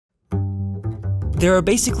There are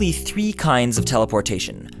basically three kinds of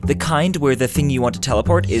teleportation. The kind where the thing you want to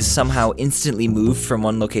teleport is somehow instantly moved from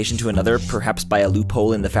one location to another, perhaps by a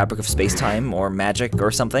loophole in the fabric of space-time, or magic,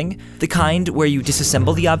 or something. The kind where you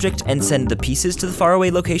disassemble the object and send the pieces to the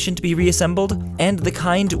faraway location to be reassembled. And the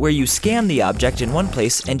kind where you scan the object in one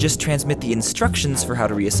place and just transmit the instructions for how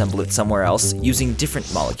to reassemble it somewhere else using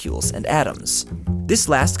different molecules and atoms. This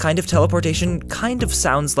last kind of teleportation kind of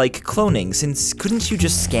sounds like cloning, since couldn't you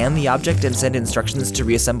just scan the object and send instructions to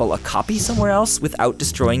reassemble a copy somewhere else without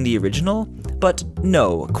destroying the original? But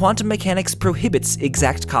no, quantum mechanics prohibits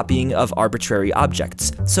exact copying of arbitrary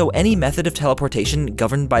objects, so any method of teleportation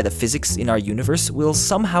governed by the physics in our universe will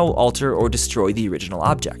somehow alter or destroy the original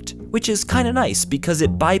object. Which is kinda nice, because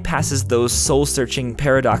it bypasses those soul-searching,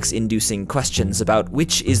 paradox-inducing questions about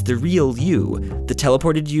which is the real you, the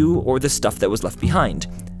teleported you or the stuff that was left behind.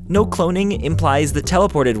 No cloning implies the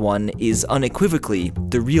teleported one is unequivocally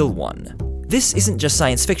the real one. This isn't just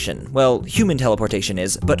science fiction. Well, human teleportation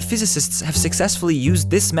is, but physicists have successfully used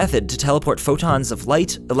this method to teleport photons of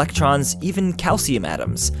light, electrons, even calcium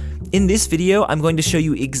atoms. In this video, I'm going to show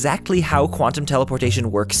you exactly how quantum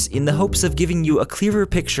teleportation works in the hopes of giving you a clearer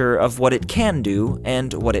picture of what it can do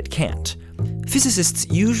and what it can't. Physicists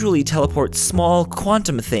usually teleport small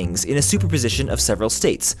quantum things in a superposition of several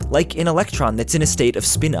states, like an electron that's in a state of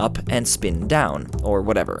spin up and spin down, or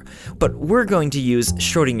whatever. But we're going to use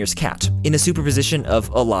Schrödinger's cat, in a superposition of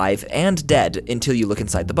alive and dead until you look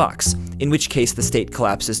inside the box, in which case the state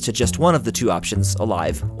collapses to just one of the two options,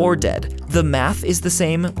 alive or dead. The math is the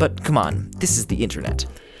same, but come on, this is the internet.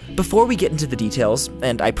 Before we get into the details,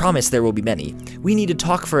 and I promise there will be many, we need to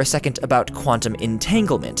talk for a second about quantum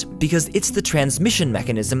entanglement, because it's the transmission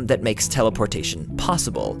mechanism that makes teleportation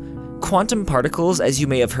possible. Quantum particles, as you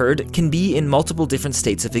may have heard, can be in multiple different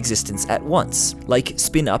states of existence at once, like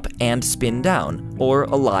spin up and spin down, or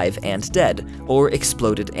alive and dead, or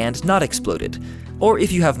exploded and not exploded. Or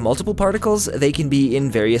if you have multiple particles, they can be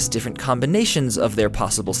in various different combinations of their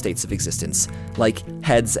possible states of existence, like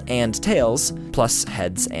heads and tails, plus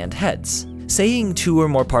heads and heads. Saying two or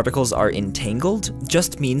more particles are entangled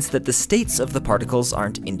just means that the states of the particles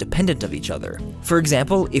aren't independent of each other. For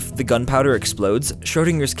example, if the gunpowder explodes,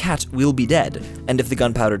 Schrödinger's cat will be dead, and if the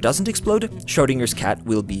gunpowder doesn't explode, Schrödinger's cat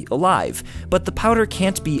will be alive. But the powder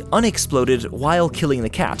can't be unexploded while killing the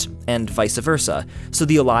cat, and vice versa, so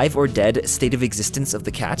the alive or dead state of existence of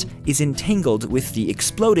the cat is entangled with the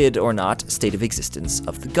exploded or not state of existence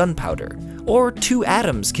of the gunpowder. Or two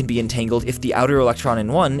atoms can be entangled if the outer electron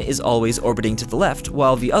in one is always orbiting to the left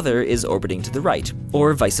while the other is orbiting to the right,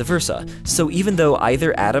 or vice versa. So even though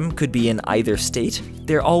either atom could be in either state,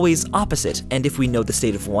 they're always opposite, and if we know the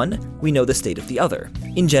state of one, we know the state of the other.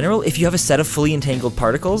 In general, if you have a set of fully entangled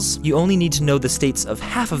particles, you only need to know the states of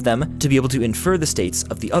half of them to be able to infer the states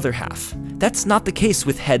of the other half. That's not the case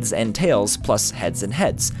with heads and tails plus heads and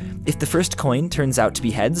heads. If the first coin turns out to be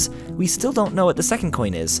heads, we still don't know what the second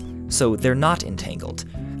coin is, so they're not entangled.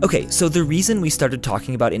 Okay, so the reason we started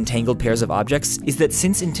talking about entangled pairs of objects is that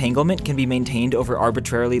since entanglement can be maintained over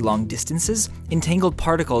arbitrarily long distances, entangled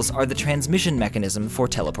particles are the transmission mechanism for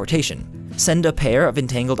teleportation. Send a pair of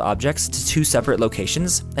entangled objects to two separate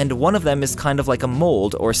locations, and one of them is kind of like a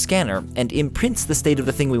mold or scanner and imprints the state of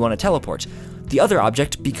the thing we want to teleport. The other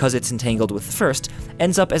object, because it's entangled with the first,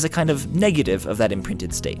 ends up as a kind of negative of that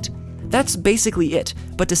imprinted state. That's basically it,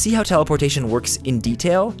 but to see how teleportation works in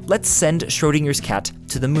detail, let's send Schrödinger's cat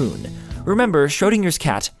to the moon. Remember, Schrödinger's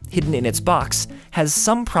cat, hidden in its box, has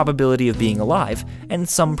some probability of being alive and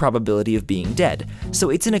some probability of being dead, so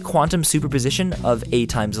it's in a quantum superposition of A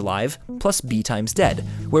times alive plus B times dead,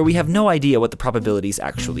 where we have no idea what the probabilities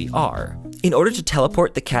actually are. In order to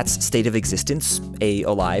teleport the cat's state of existence, A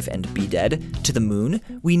alive and B dead, to the moon,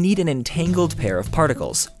 we need an entangled pair of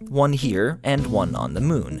particles, one here and one on the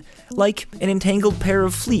moon. Like an entangled pair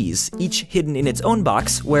of fleas, each hidden in its own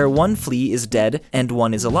box, where one flea is dead and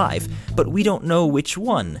one is alive, but we don't know which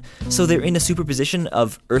one. So they're in a superposition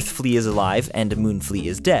of Earth flea is alive and moon flea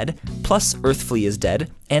is dead, plus Earth flea is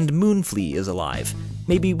dead and moon flea is alive.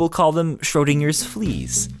 Maybe we'll call them Schrödinger's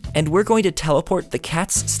fleas. And we're going to teleport the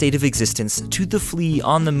cat's state of existence to the flea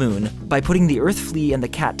on the moon by putting the Earth flea and the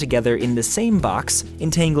cat together in the same box,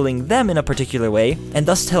 entangling them in a particular way, and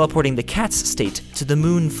thus teleporting the cat's state to the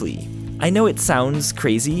moon flea. I know it sounds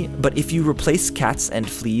crazy, but if you replace cats and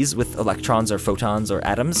fleas with electrons or photons or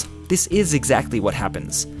atoms, this is exactly what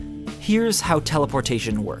happens. Here's how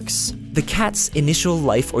teleportation works. The cat's initial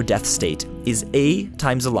life or death state is A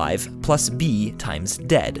times alive plus B times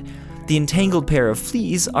dead. The entangled pair of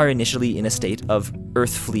fleas are initially in a state of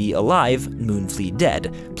Earth flea alive, moon flea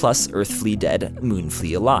dead, plus Earth flea dead, moon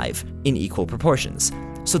flea alive, in equal proportions.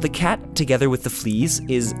 So the cat together with the fleas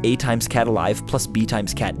is A times cat alive plus B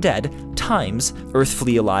times cat dead times Earth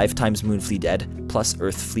flea alive times moon flea dead plus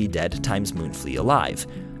Earth flea dead times moon flea alive.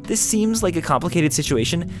 This seems like a complicated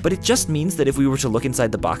situation, but it just means that if we were to look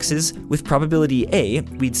inside the boxes, with probability A,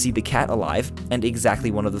 we'd see the cat alive and exactly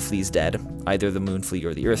one of the fleas dead, either the moon flea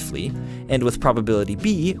or the Earth flea, and with probability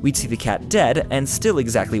B, we'd see the cat dead and still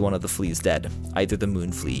exactly one of the fleas dead, either the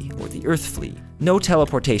moon flea or the Earth flea. No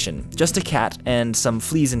teleportation, just a cat and some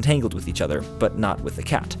fleas entangled with each other, but not with the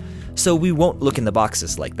cat. So we won't look in the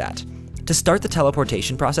boxes like that. To start the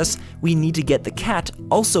teleportation process, we need to get the cat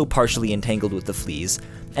also partially entangled with the fleas,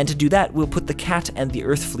 and to do that, we'll put the cat and the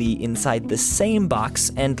Earth flea inside the same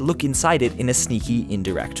box and look inside it in a sneaky,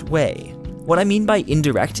 indirect way. What I mean by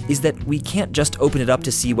indirect is that we can't just open it up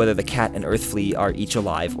to see whether the cat and Earth flea are each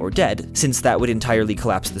alive or dead, since that would entirely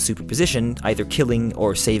collapse the superposition, either killing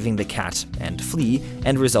or saving the cat and flea,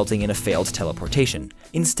 and resulting in a failed teleportation.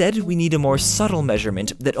 Instead, we need a more subtle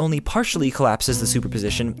measurement that only partially collapses the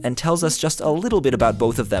superposition and tells us just a little bit about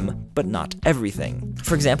both of them, but not everything.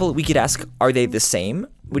 For example, we could ask, are they the same?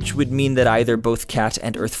 Which would mean that either both cat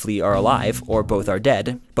and Earth flea are alive, or both are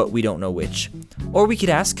dead, but we don't know which. Or we could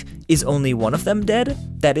ask, is only one of them dead?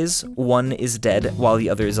 That is, one is dead while the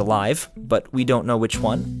other is alive, but we don't know which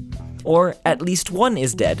one. Or at least one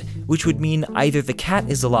is dead, which would mean either the cat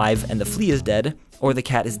is alive and the flea is dead, or the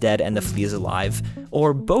cat is dead and the flea is alive,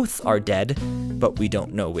 or both are dead, but we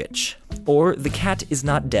don't know which. Or the cat is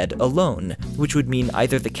not dead alone, which would mean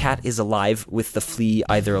either the cat is alive with the flea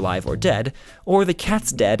either alive or dead, or the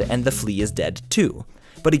cat's dead and the flea is dead too.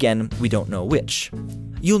 But again, we don't know which.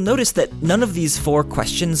 You'll notice that none of these 4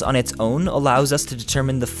 questions on its own allows us to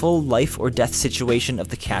determine the full life or death situation of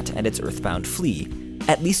the cat and its earthbound flea.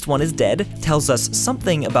 At least one is dead tells us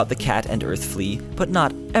something about the cat and Earth flea, but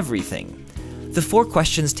not everything. The 4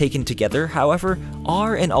 questions taken together, however,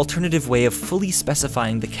 are an alternative way of fully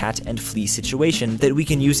specifying the cat and flea situation that we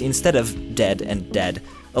can use instead of dead and dead,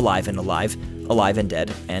 alive and alive, alive and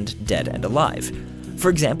dead and alive. For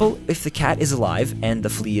example, if the cat is alive and the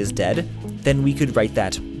flea is dead, then we could write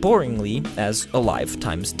that boringly as alive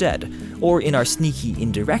times dead, or in our sneaky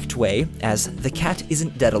indirect way as the cat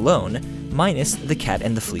isn't dead alone, minus the cat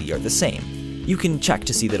and the flea are the same. You can check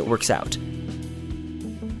to see that it works out.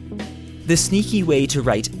 The sneaky way to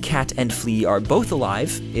write cat and flea are both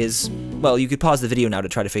alive is, well, you could pause the video now to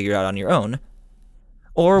try to figure it out on your own,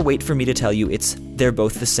 or wait for me to tell you it's they're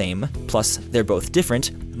both the same, plus they're both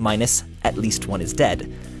different, minus at least one is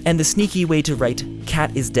dead. And the sneaky way to write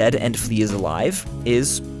cat is dead and flea is alive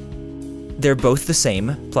is they're both the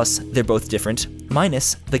same, plus they're both different,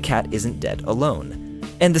 minus the cat isn't dead alone.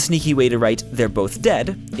 And the sneaky way to write they're both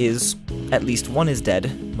dead is at least one is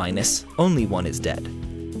dead, minus only one is dead.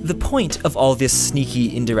 The point of all this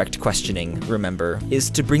sneaky indirect questioning, remember, is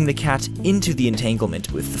to bring the cat into the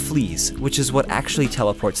entanglement with the fleas, which is what actually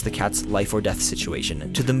teleports the cat's life or death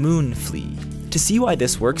situation to the moon flea. To see why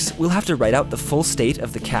this works, we'll have to write out the full state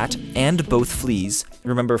of the cat and both fleas.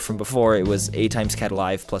 Remember from before, it was A times cat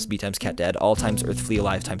alive plus B times cat dead, all times Earth flea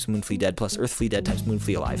alive times moon flea dead plus Earth flea dead times moon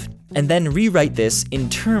flea alive. And then rewrite this in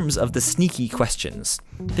terms of the sneaky questions.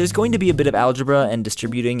 There's going to be a bit of algebra and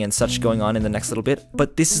distributing and such going on in the next little bit,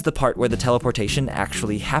 but this is the part where the teleportation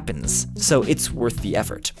actually happens, so it's worth the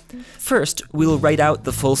effort. First, we'll write out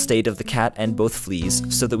the full state of the cat and both fleas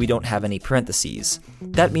so that we don't have any parentheses.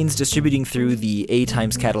 That means distributing through the A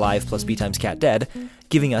times cat alive plus B times cat dead,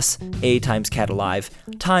 giving us A times cat alive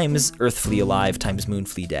times Earth flea alive times moon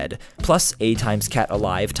flea dead, plus A times cat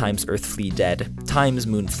alive times Earth flea dead times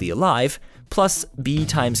moon flea alive, plus B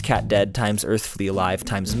times cat dead times Earth flea alive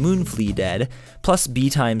times moon flea dead, plus B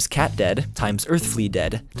times cat dead times Earth flea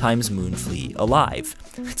dead times moon flea alive.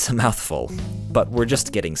 It's a mouthful, but we're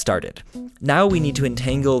just getting started. Now we need to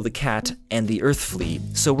entangle the cat and the Earth flea,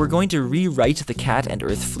 so we're going to rewrite the cat and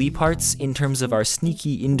Earth flea parts in terms of our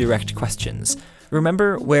sneaky indirect questions.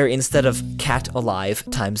 Remember where instead of cat alive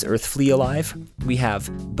times Earth flea alive, we have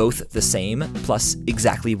both the same plus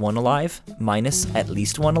exactly one alive minus at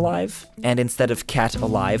least one alive? And instead of cat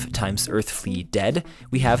alive times Earth flea dead,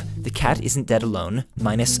 we have the cat isn't dead alone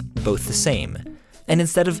minus both the same. And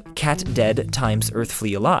instead of cat dead times Earth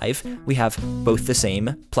flea alive, we have both the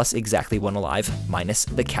same plus exactly one alive minus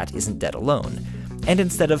the cat isn't dead alone. And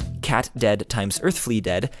instead of cat dead times Earth flea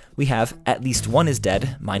dead, we have at least one is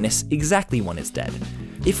dead minus exactly one is dead.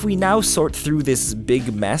 If we now sort through this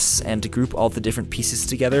big mess and group all the different pieces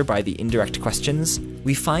together by the indirect questions,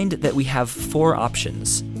 we find that we have 4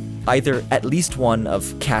 options. Either at least one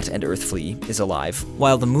of cat and earth flea is alive,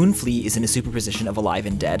 while the moon flea is in a superposition of alive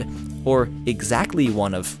and dead, or exactly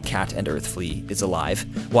one of cat and earth flea is alive,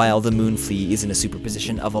 while the moon flea is in a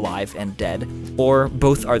superposition of alive and dead, or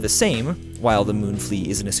both are the same, while the moon flea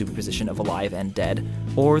is in a superposition of alive and dead,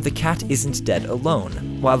 or the cat isn't dead alone,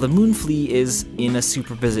 while the moon flea is in a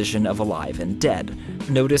superposition of alive and dead.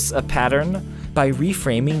 Notice a pattern? By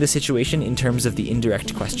reframing the situation in terms of the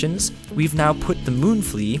indirect questions, we've now put the moon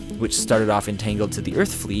flea, which started off entangled to the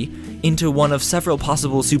earth flea, into one of several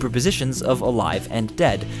possible superpositions of alive and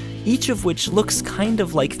dead, each of which looks kind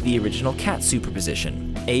of like the original cat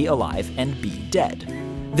superposition, A alive and B dead.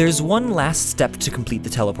 There's one last step to complete the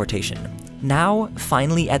teleportation. Now,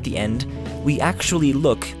 finally at the end, we actually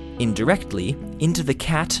look, indirectly, into the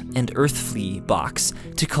cat and earth flea box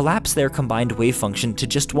to collapse their combined wave function to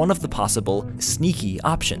just one of the possible sneaky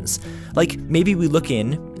options. Like, maybe we look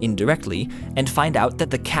in, indirectly, and find out that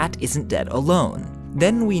the cat isn't dead alone.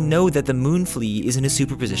 Then we know that the moon flea is in a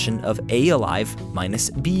superposition of A alive minus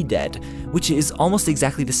B dead, which is almost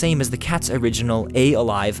exactly the same as the cat's original A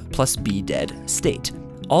alive plus B dead state.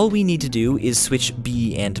 All we need to do is switch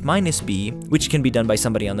B and minus B, which can be done by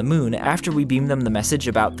somebody on the moon, after we beam them the message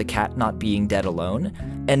about the cat not being dead alone,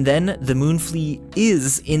 and then the moon flea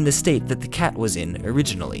is in the state that the cat was in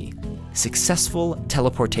originally. Successful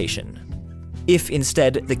teleportation. If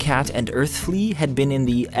instead the cat and earth flea had been in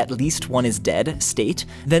the at least one is dead state,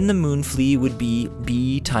 then the moon flea would be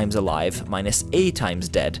B times alive minus A times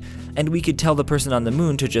dead, and we could tell the person on the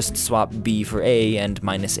moon to just swap B for A and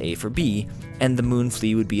minus A for B, and the moon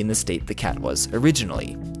flea would be in the state the cat was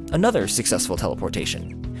originally. Another successful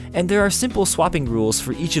teleportation. And there are simple swapping rules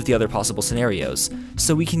for each of the other possible scenarios,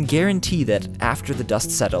 so we can guarantee that after the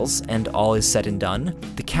dust settles and all is said and done,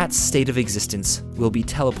 the cat's state of existence will be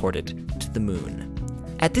teleported to the moon.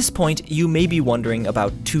 At this point, you may be wondering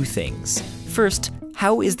about two things. First,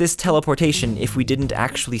 how is this teleportation if we didn't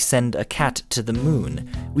actually send a cat to the moon?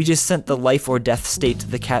 We just sent the life or death state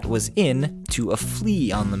the cat was in to a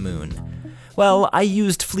flea on the moon. Well, I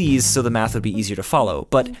used fleas so the math would be easier to follow,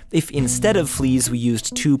 but if instead of fleas we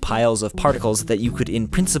used two piles of particles that you could in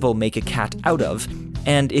principle make a cat out of,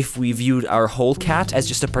 and if we viewed our whole cat as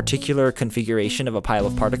just a particular configuration of a pile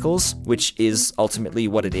of particles, which is ultimately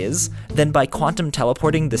what it is, then by quantum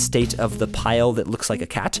teleporting the state of the pile that looks like a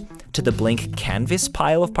cat to the blank canvas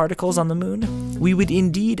pile of particles on the moon, we would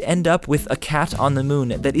indeed end up with a cat on the moon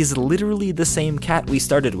that is literally the same cat we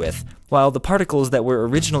started with, while the particles that were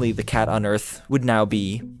originally the cat on Earth would now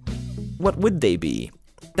be... what would they be?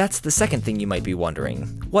 That's the second thing you might be wondering.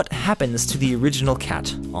 What happens to the original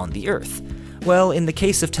cat on the Earth? Well, in the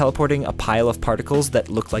case of teleporting a pile of particles that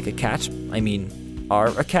look like a cat,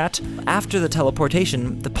 are a cat, after the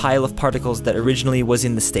teleportation, the pile of particles that originally was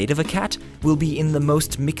in the state of a cat will be in the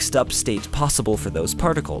most mixed up state possible for those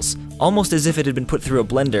particles, almost as if it had been put through a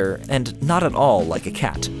blender and not at all like a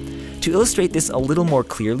cat. To illustrate this a little more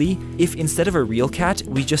clearly, if instead of a real cat,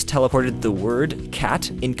 we just teleported the word cat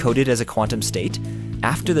encoded as a quantum state,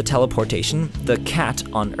 after the teleportation, the cat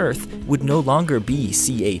on Earth would no longer be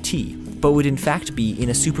CAT, but would in fact be in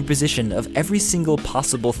a superposition of every single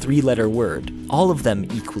possible three-letter word, all of them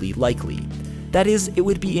equally likely. That is, it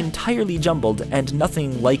would be entirely jumbled and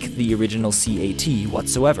nothing like the original CAT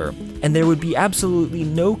whatsoever, and there would be absolutely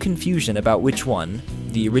no confusion about which one,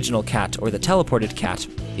 the original cat or the teleported cat,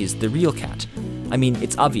 is the real cat. I mean,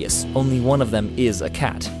 it's obvious, only one of them is a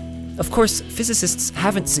cat. Of course, physicists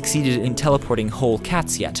haven't succeeded in teleporting whole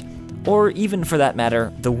cats yet, or even for that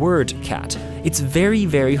matter, the word cat. It's very,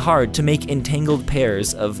 very hard to make entangled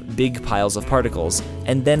pairs of big piles of particles,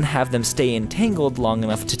 and then have them stay entangled long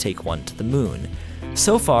enough to take one to the moon.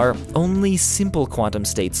 So far, only simple quantum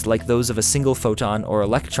states like those of a single photon or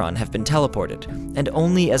electron have been teleported, and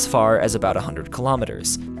only as far as about 100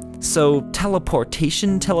 kilometers. So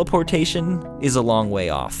teleportation is a long way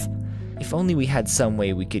off. If only we had some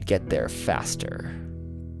way we could get there faster.